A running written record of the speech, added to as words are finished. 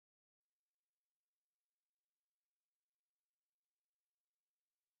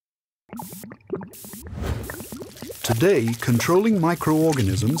Today, controlling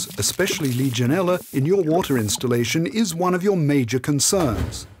microorganisms, especially Legionella, in your water installation is one of your major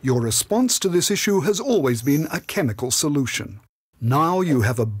concerns. Your response to this issue has always been a chemical solution. Now you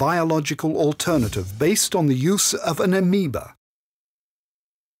have a biological alternative based on the use of an amoeba.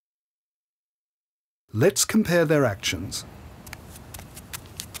 Let's compare their actions.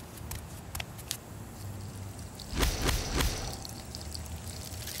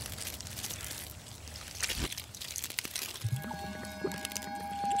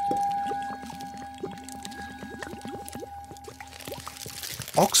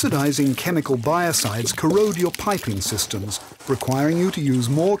 Oxidizing chemical biocides corrode your piping systems, requiring you to use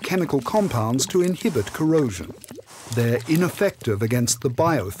more chemical compounds to inhibit corrosion. They're ineffective against the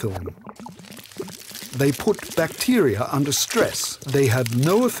biofilm. They put bacteria under stress. They have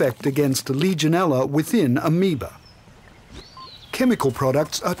no effect against Legionella within amoeba. Chemical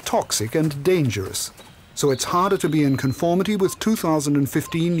products are toxic and dangerous, so it's harder to be in conformity with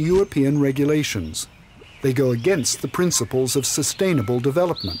 2015 European regulations. They go against the principles of sustainable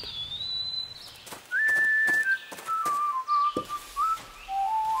development.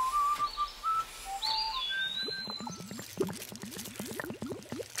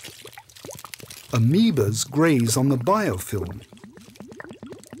 Amoebas graze on the biofilm.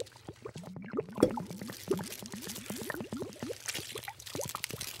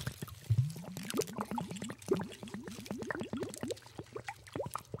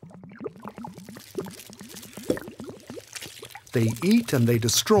 They eat and they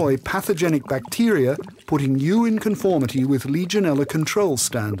destroy pathogenic bacteria, putting you in conformity with Legionella control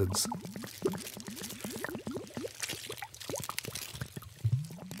standards.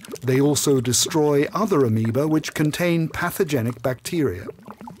 They also destroy other amoeba which contain pathogenic bacteria.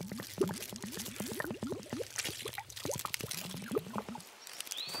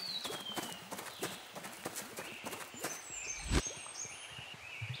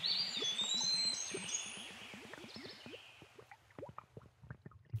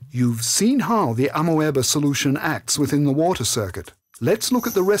 You've seen how the Amoéba solution acts within the water circuit. Let's look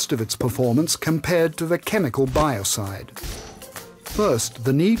at the rest of its performance compared to the chemical biocide. First,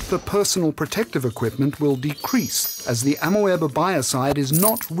 the need for personal protective equipment will decrease as the Amoéba biocide is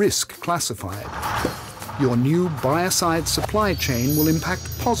not risk classified. Your new biocide supply chain will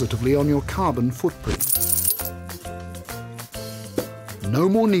impact positively on your carbon footprint. No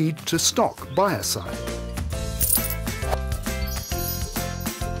more need to stock biocide.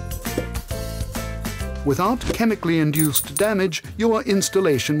 Without chemically induced damage, your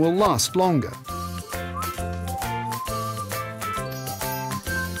installation will last longer.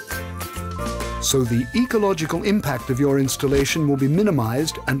 So the ecological impact of your installation will be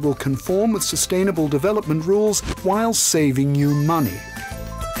minimized and will conform with sustainable development rules while saving you money.